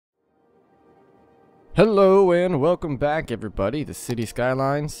Hello and welcome back everybody to City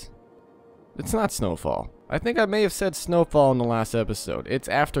Skylines. It's not Snowfall. I think I may have said Snowfall in the last episode. It's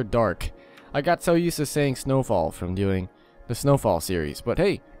After Dark. I got so used to saying Snowfall from doing the Snowfall series. But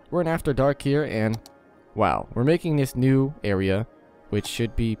hey, we're in After Dark here and wow, we're making this new area which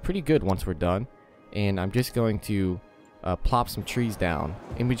should be pretty good once we're done. And I'm just going to plop some trees down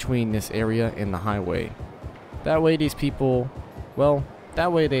in between this area and the highway. That way these people, well,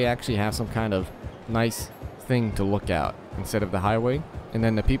 that way they actually have some kind of nice thing to look at instead of the highway, and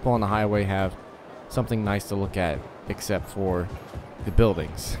then the people on the highway have something nice to look at except for the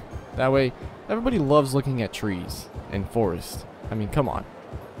buildings. That way everybody loves looking at trees and forest. I mean, come on,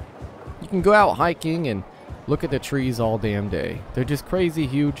 you can go out hiking and look at the trees all damn day. They're just crazy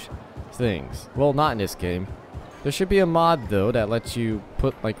huge things. Well, not in this game. There should be a mod though that lets you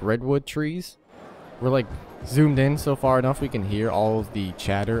put like redwood trees. We're like zoomed in so far enough we can hear all of the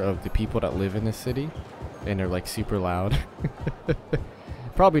chatter of the people that live in this city, and they're like super loud.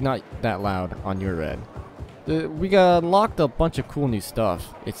 Probably not that loud on your end. We got unlocked a bunch of cool new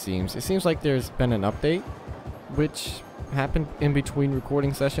stuff. It seems like there's been an update which happened in between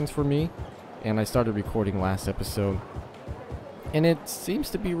recording sessions for me, and I started recording last episode, and it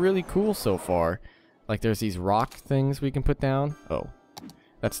seems to be really cool so far. Like there's these rock things we can put down. Oh,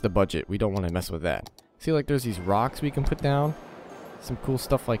 that's the budget, we don't want to mess with that. See, like there's these rocks we can put down. Some cool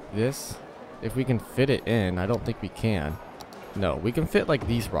stuff like this. If we can fit it in, I don't think we can. No, we can fit like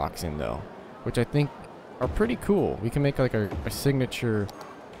these rocks in though, which I think are pretty cool. We can make like a signature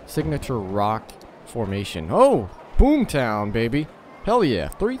rock formation. Oh, Boomtown, baby. Hell yeah,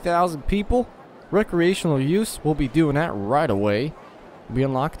 3,000 people. Recreational use, we'll be doing that right away. We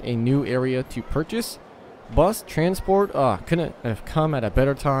unlocked a new area to purchase. Bus transport, couldn't have come at a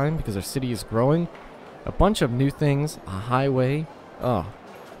better time because our city is growing. A bunch of new things, a highway,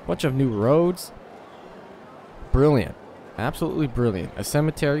 bunch of new roads. Brilliant, absolutely brilliant. A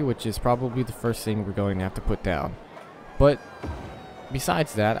cemetery, which is probably the first thing we're going to have to put down. But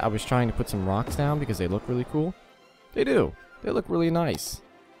besides that, I was trying to put some rocks down because they look really cool. They do, they look really nice.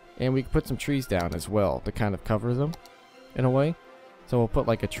 And we can put some trees down as well to kind of cover them in a way. So we'll put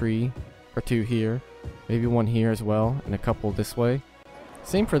like a tree or two here, maybe one here as well, and a couple this way.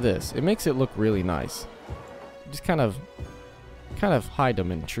 Same for this. It makes it look really nice. Just kind of hide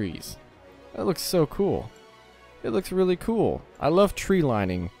them in trees. That looks so cool. It looks really cool. I love tree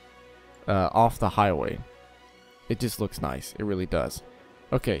lining off the highway. It just looks nice. It really does.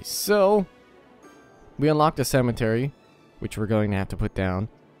 Okay, so we unlocked a cemetery, which we're going to have to put down.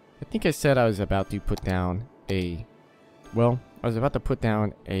 I think I said I was about to put down a, well, I was about to put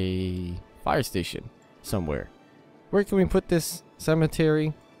down a fire station somewhere. Where can we put this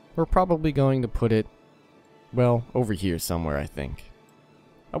cemetery? We're probably going to put it, well, over here somewhere, I think.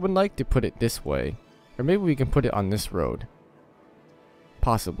 I would like to put it this way, or maybe we can put it on this road.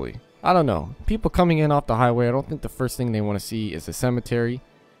 Possibly. I don't know. People coming in off the highway, I don't think the first thing they want to see is a cemetery.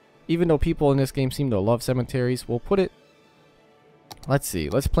 Even though people in this game seem to love cemeteries, we'll put it, let's see,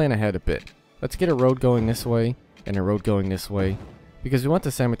 let's plan ahead a bit. Let's get a road going this way and a road going this way, because we want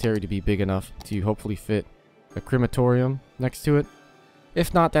the cemetery to be big enough to hopefully fit a crematorium next to it.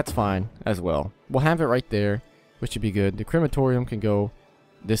 If not, that's fine as well. We'll have it right there, which should be good. The crematorium can go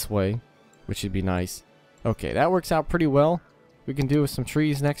this way, which should be nice. Okay, that works out pretty well. We can do with some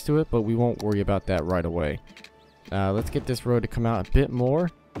trees next to it, but we won't worry about that right away. Let's get this road to come out a bit more.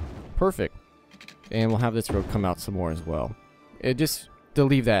 Perfect. And we'll have this road come out some more as well. Just to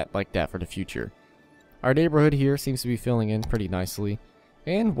leave that like that for the future. Our neighborhood here seems to be filling in pretty nicely.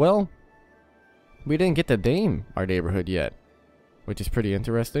 And, well, we didn't get to name our neighborhood yet, which is pretty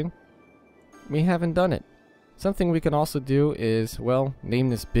interesting. We haven't done it. Something we can also do is, well,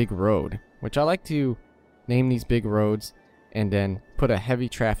 name this big road, which I like to name these big roads and then put a heavy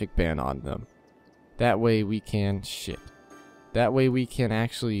traffic ban on them. That way we can, that way we can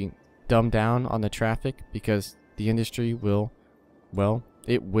actually dumb down on the traffic, because the industry will, well,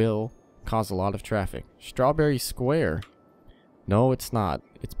 it will cause a lot of traffic. Strawberry Square. No, it's not.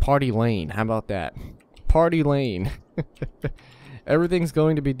 It's Party Lane. How about that? Party Lane. Everything's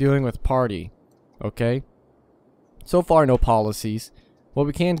going to be doing with party. Okay? So far, no policies. What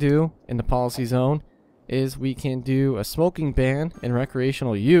we can do in the policy zone is we can do a smoking ban and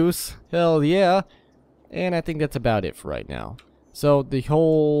recreational use. Hell yeah. And I think that's about it for right now. So the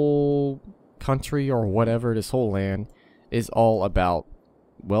whole country or whatever, this whole land, is all about,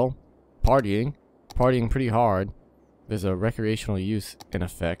 well, partying. Partying pretty hard. There's a recreational use in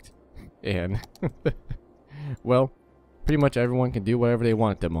effect, and well, pretty much everyone can do whatever they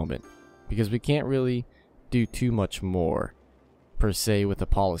want at the moment, because we can't really do too much more per se with the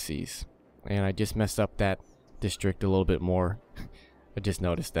policies. and I just messed up that district a little bit more. I just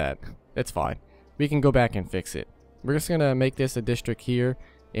noticed that. It's fine. We can go back and fix it. We're just gonna make this a district here,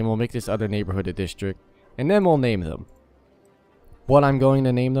 and we'll make this other neighborhood a district, and then we'll name them. What I'm going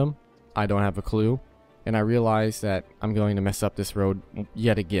to name them, I don't have a clue, and I realize that I'm going to mess up this road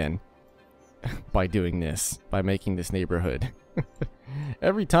yet again by doing this, by making this neighborhood.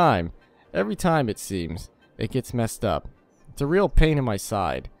 Every time it seems, it gets messed up. It's a real pain in my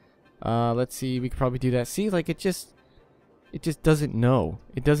side. Let's see, we could probably do that. See, like it just doesn't know.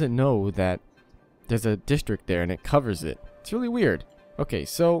 It doesn't know that there's a district there and it covers it. It's really weird. Okay,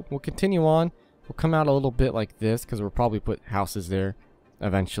 so we'll continue on. We'll come out a little bit like this because we'll probably put houses there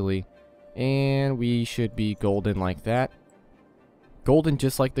eventually. And we should be golden like that. Golden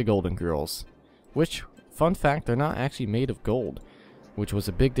just like the Golden Girls. Which, fun fact, they're not actually made of gold. Which was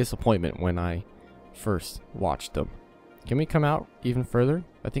a big disappointment when I first watched them. Can we come out even further?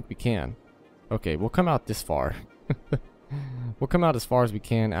 I think we can. Okay, we'll come out this far. We'll come out as far as we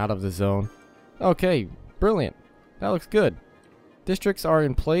can out of the zone. Okay, brilliant. That looks good. Districts are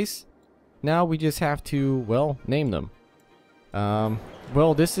in place. Now we just have to, well, name them.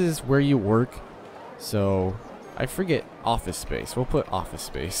 Well, this is where you work. So, I forget office space. We'll put office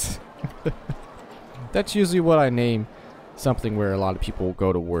space. That's usually what I name something where a lot of people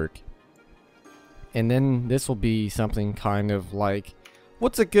go to work. And then this will be something kind of like,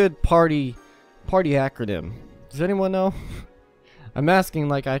 what's a good party acronym? Does anyone know? I'm asking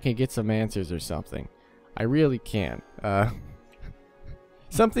like I can get some answers or something. I really can.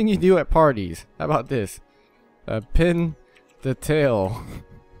 Something you do at parties. How about this? Pin the tail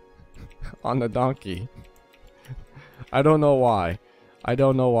on the donkey. I don't know why. I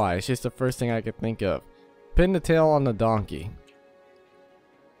don't know why. It's just the first thing I could think of. Pin the tail on the donkey.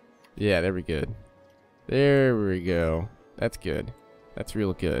 Yeah, there we go. There we go. That's good. That's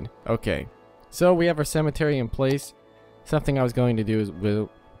real good. Okay. So we have our cemetery in place. Something I was going to do is we'll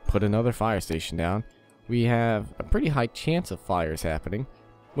put another fire station down. We have a pretty high chance of fires happening.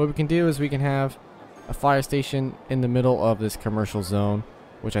 What we can do is we can have a fire station in the middle of this commercial zone,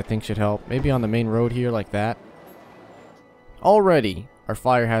 which I think should help. Maybe on the main road here like that. Already, our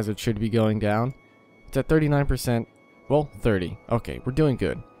fire hazard should be going down. It's at 39%. Well, 30. Okay, we're doing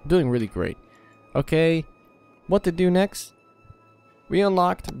good. We're doing really great. Okay, what to do next? We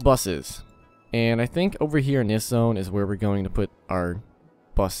unlocked buses. And I think over here in this zone is where we're going to put our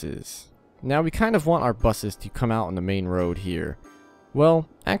buses. Now we kind of want our buses to come out on the main road here. Well,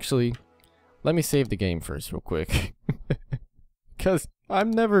 actually, let me save the game first real quick. Because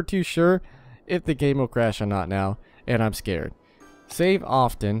I'm never too sure if the game will crash or not now, and I'm scared. Save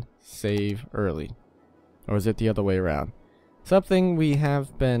often, save early. Or is it the other way around? Something we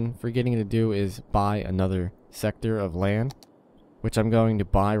have been forgetting to do is buy another sector of land, which I'm going to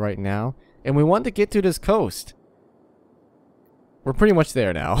buy right now. And we want to get to this coast. We're pretty much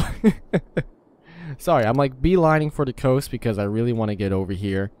there now. Sorry, I'm like beelining for the coast because I really want to get over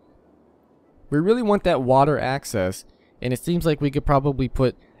here. We really want that water access, and it seems like we could probably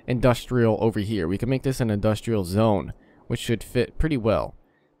put industrial over here. We can make this an industrial zone, which should fit pretty well.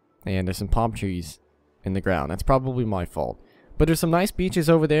 And there's some palm trees in the ground. That's probably my fault. But there's some nice beaches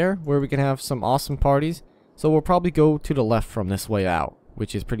over there where we can have some awesome parties. So we'll probably go to the left from this way out,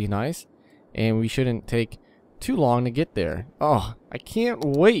 which is pretty nice. And we shouldn't take too long to get there. Oh, I can't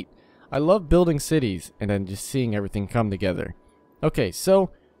wait. I love building cities and then just seeing everything come together. Okay,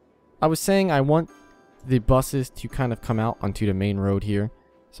 so I was saying I want the buses to kind of come out onto the main road here.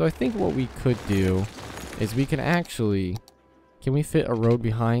 So I think what we could do is we can actually... Can we fit a road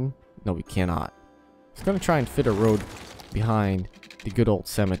behind? No, we cannot. I was going to try and fit a road behind the good old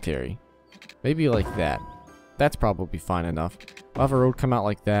cemetery. Maybe like that. That's probably fine enough. We'll have a road come out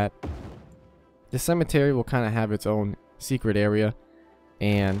like that. The cemetery will kind of have its own secret area.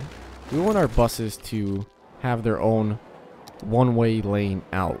 And we want our buses to have their own one-way lane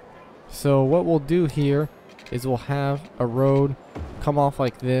out. So what we'll do here is we'll have a road come off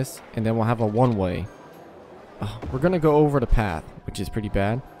like this, and then we'll have a one-way. We're going to go over the path, which is pretty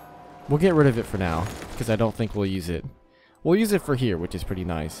bad. We'll get rid of it for now, because I don't think we'll use it. We'll use it for here, which is pretty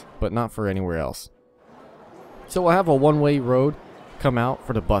nice, but not for anywhere else. So we'll have a one-way road come out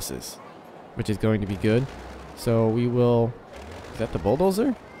for the buses, which is going to be good. So we will... Is that the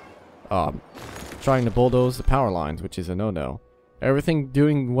bulldozer? Trying to bulldoze the power lines, which is a no-no. Everything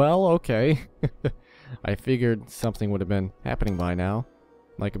doing well? Okay. I figured something would have been happening by now.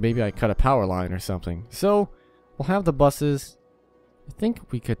 Like maybe I cut a power line or something. So we'll have the buses. I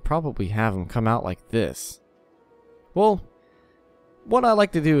think we could probably have them come out like this. Well, what I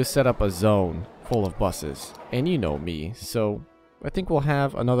like to do is set up a zone full of buses. And you know me. So I think we'll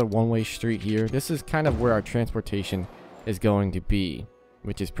have another one-way street here. This is kind of where our transportation is going to be,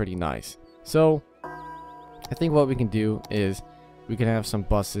 which is pretty nice. So I think what we can do is we can have some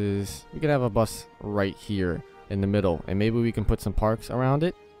buses. We can have a bus right here in the middle, and maybe we can put some parks around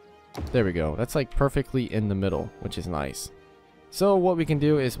it. There we go. That's like perfectly in the middle, which is nice. So what we can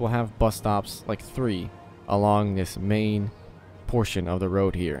do is we'll have bus stops, like 3, along this main portion of the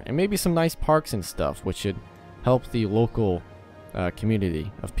road here, and maybe some nice parks and stuff, which should help the local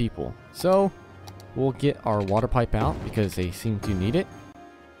community of people. So we'll get our water pipe out because they seem to need it.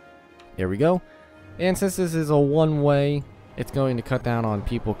 There we go. And since this is a one-way, it's going to cut down on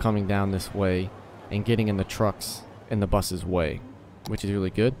people coming down this way and getting in the trucks in the bus's way, which is really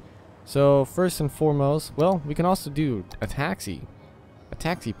good. So first and foremost, well, we can also do a taxi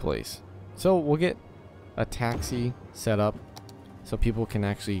place. So we'll get a taxi set up so people can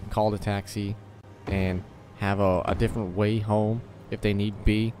actually call the taxi and have a different way home if they need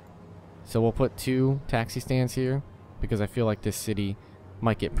be. So we'll put 2 taxi stands here because I feel like this city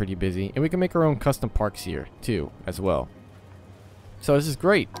might get pretty busy, and we can make our own custom parks here too as well. So this is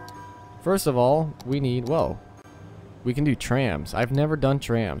great. First of all, we need, well, we can do trams. I've never done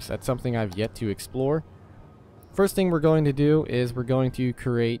trams. That's something I've yet to explore. First thing we're going to do is we're going to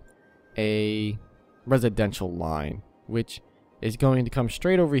create a residential line, which is going to come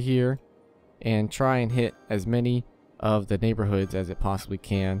straight over here and try and hit as many of the neighborhoods as it possibly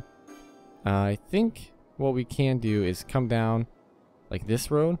can. I think what we can do is come down like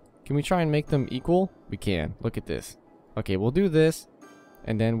this road. Can we try and make them equal? We can. Look at this. Okay, we'll do this,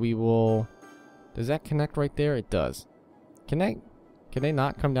 and then we will... Does that connect right there? It does. Can they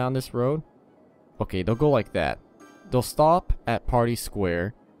not come down this road? Okay, they'll go like that. They'll stop at Party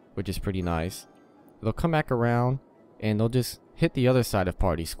Square, which is pretty nice. They'll come back around, and they'll just hit the other side of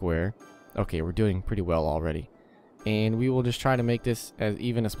Party Square. Okay, we're doing pretty well already. And we will just try to make this as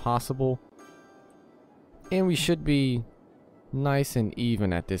even as possible. And we should be nice and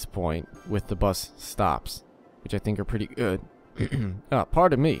even at this point with the bus stops, which I think are pretty good.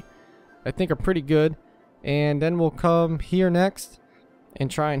 Pardon me. I think are pretty good. And then we'll come here next and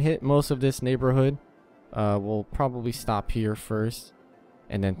try and hit most of this neighborhood. We'll probably stop here first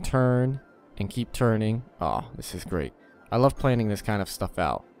and then turn and keep turning. Oh, this is great. I love planning this kind of stuff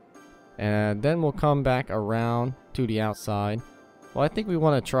out. And then we'll come back around to the outside. Well, I think we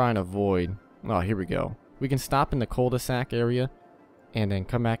want to try and avoid... Oh, here we go. We can stop in the cul-de-sac area and then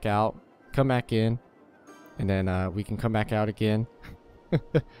come back out, come back in, and then we can come back out again.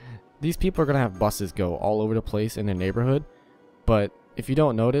 These people are going to have buses go all over the place in their neighborhood, but if you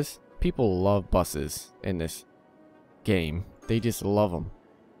don't notice, people love buses in this game. They just love them.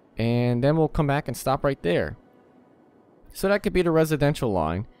 And then we'll come back and stop right there. So that could be the residential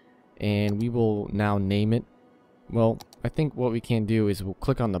line, and we will now name it. Well, I think what we can do is we'll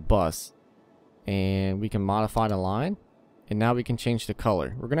click on the bus, and we can modify the line, and now we can change the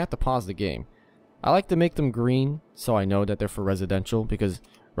color. We're going to have to pause the game. I like to make them green so I know that they're for residential, because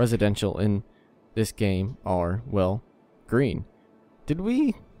residential in this game are, well, green.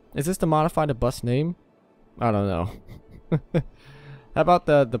 Is this to modify the bus name? I don't know. How about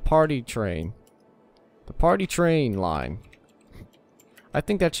the party train? The party train line. I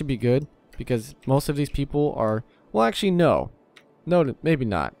think that should be good because most of these people are, well, actually no, maybe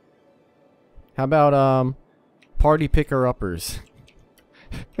not. How about party picker-uppers?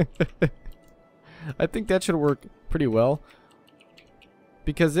 I think that should work pretty well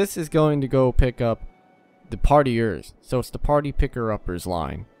because this is going to go pick up the partiers. So it's the party picker-uppers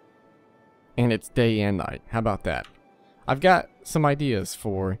line, and it's day and night. How about that? I've got some ideas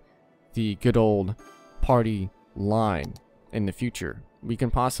for the good old party line in the future. We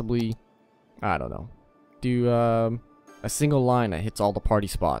can possibly, I don't know, do a single line that hits all the party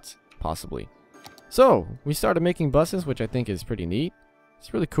spots, possibly. So we started making buses, which I think is pretty neat.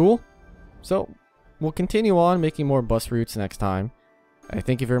 It's really cool. So we'll continue on making more bus routes next time. I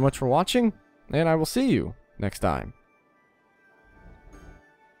thank you very much for watching, and I will see you next time.